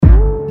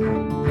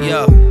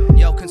Yo,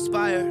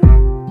 Conspire.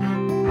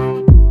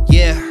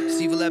 Yeah,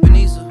 Steve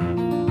Ebenezer.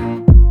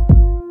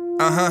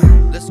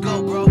 Let's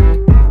go, bro.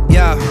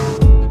 Yeah.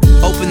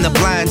 Open the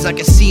blinds, I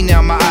can see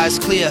now, my eyes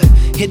clear.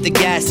 Hit the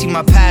gas, see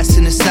my past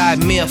in the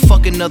side mirror.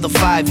 Fuck another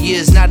 5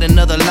 years, not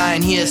another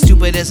line here.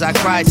 Stupid as I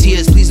cry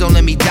tears, please don't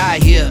let me die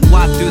here.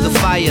 Walked through the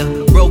fire,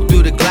 broke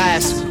through the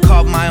glass.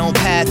 Carved my own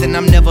path and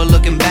I'm never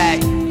looking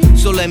back.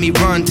 So let me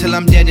run till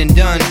I'm dead and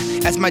done.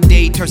 As my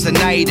day turns to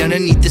night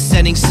underneath the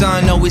setting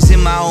sun. Always in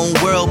my own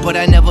world, but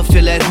I never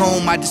feel at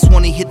home. I just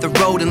wanna hit the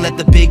road and let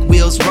the big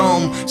wheels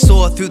roam.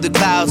 Soar through the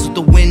clouds with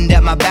the wind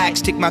at my back.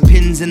 Stick my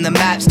pins in the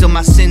map, still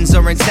my sins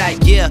are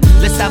intact. Yeah,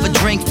 let's have a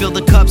drink, fill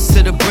the cups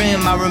to the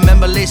brim. I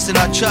remember lacing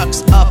our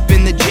chucks up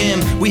in the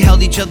gym. We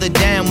held each other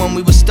down when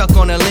we were stuck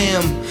on a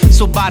limb.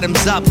 So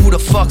bottoms up, who the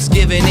fuck's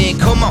giving in?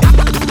 Come on.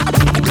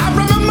 I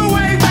remember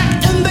way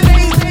back in the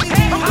days.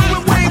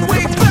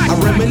 Way back. I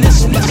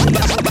reminisce.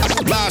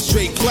 Live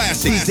straight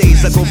classic. These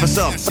days I go for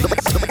some.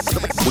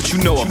 What you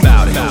know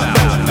about it? I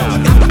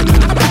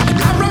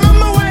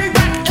remember way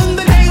back in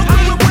the days.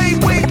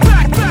 Way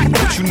back.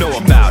 What you know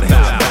about it?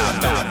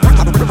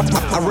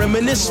 I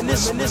reminisce.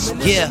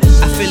 Yeah,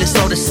 I feel it's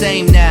all the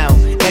same now.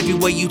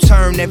 Everywhere you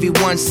turn,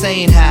 everyone's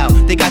saying how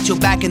they got your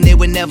back and they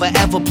would never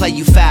ever play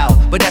you foul.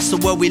 But that's the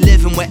world we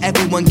live in, where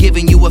everyone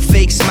giving you a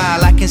fake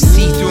smile. I can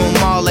see through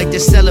them all like they're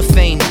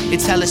cellophane.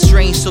 It's hella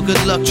strange, so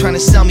good luck trying to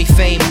sell me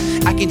fame.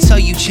 I can tell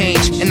you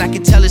changed, and I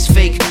can tell it's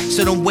fake.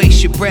 So don't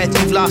waste your breath,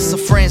 you've lost a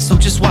friend, so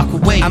just walk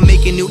away. I'm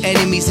making new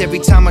enemies every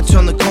time I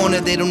turn the corner.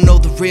 They don't know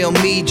the real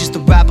me, just a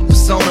rapper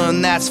persona.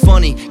 And that's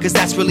funny, cause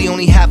that's really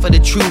only half of the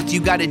truth. You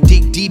gotta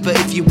dig deeper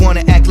if you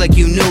wanna act like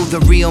you knew. The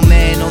real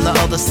man on the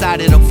other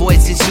side of the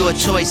voice, it's your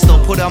choice though.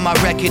 Put on my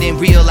record and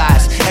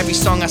realize every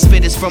song I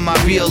spit is from my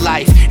real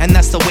life. And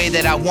that's the way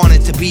that I want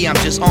it to be. I'm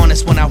just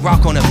honest when I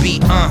rock on a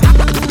beat. I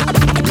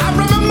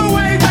remember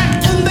way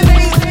back in the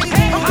days.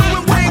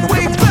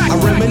 Way back. I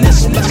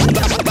reminisce.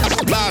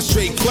 Live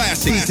straight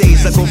classic. These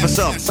days I go for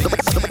some.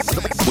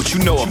 What you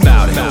know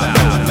about it? I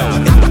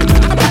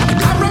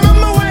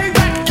remember way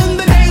back in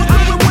the days.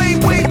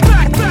 Way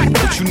back.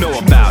 What you know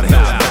about it?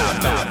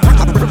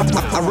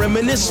 I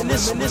reminisce.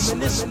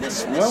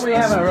 Well, we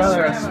have a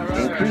rather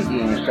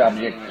intriguing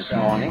subject this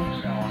morning.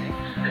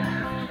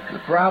 The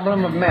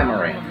problem of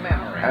memory.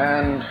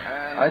 And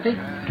I think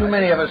too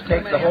many of us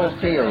take the whole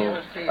field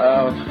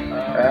of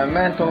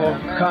mental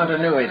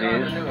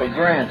continuities for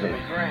granted,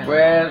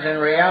 whereas in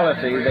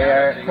reality they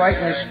are quite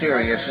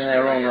mysterious in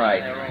their own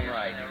right.